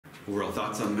Overall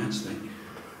thoughts on the match tonight?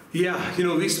 Yeah, at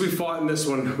least we fought in this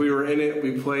one. We were in it.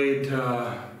 We played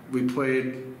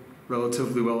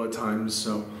relatively well at times.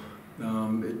 So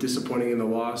disappointing in the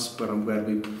loss, but I'm glad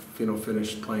we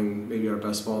finished playing maybe our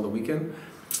best ball of the weekend.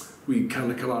 We kind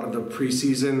of come out of the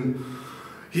preseason.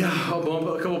 Yeah, a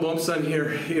couple bumps on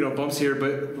here, bumps here,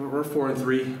 but we're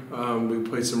 4-3. We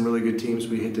played some really good teams.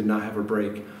 We did not have a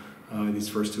break these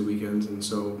first 2 weekends, and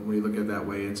so when you look at it that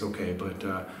way, it's okay. But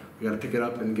we got to pick it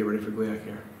up and get ready for GLIAC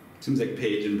here. Seems like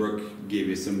Paige and Brooke gave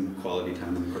you some quality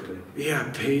time on the court today.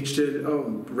 Yeah, Paige did.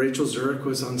 Rachel Zurich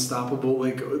was unstoppable.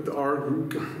 Like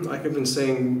I've been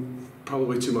saying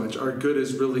probably too much. Our good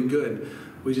is really good.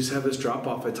 We just have this drop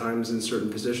off at times in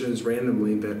certain positions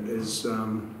randomly. That is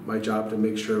my job to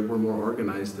make sure we're more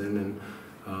organized in. And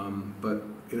but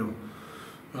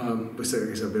like I said,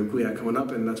 we have GLIAC coming up,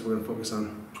 and that's what we're going to focus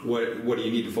on. What do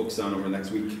you need to focus on over the next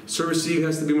week? Service receive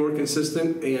has to be more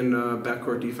consistent, and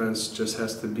backcourt defense just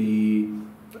has to be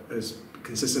as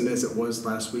consistent as it was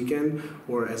last weekend,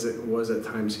 or as it was at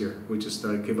times here. We just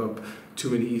give up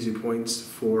too many easy points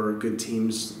for good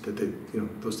teams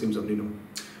that those teams don't need them.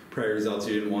 Prior results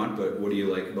you didn't want, but what do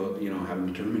you like about having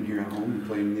a tournament here at home and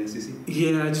playing in the SEC?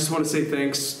 Yeah, I just want to say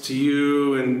thanks to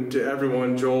you and to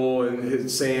everyone, Joel and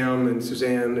Sam and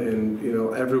Suzanne and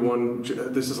everyone.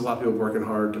 This is a lot of people working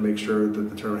hard to make sure that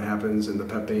the tournament happens, and the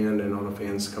pep band and all the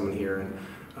fans coming here. And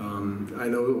I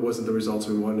know it wasn't the results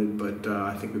we wanted, but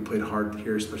I think we played hard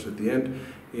here, especially at the end.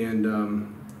 And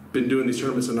been doing these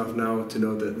tournaments enough now to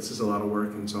know that this is a lot of work,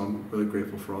 and so I'm really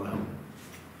grateful for all the help.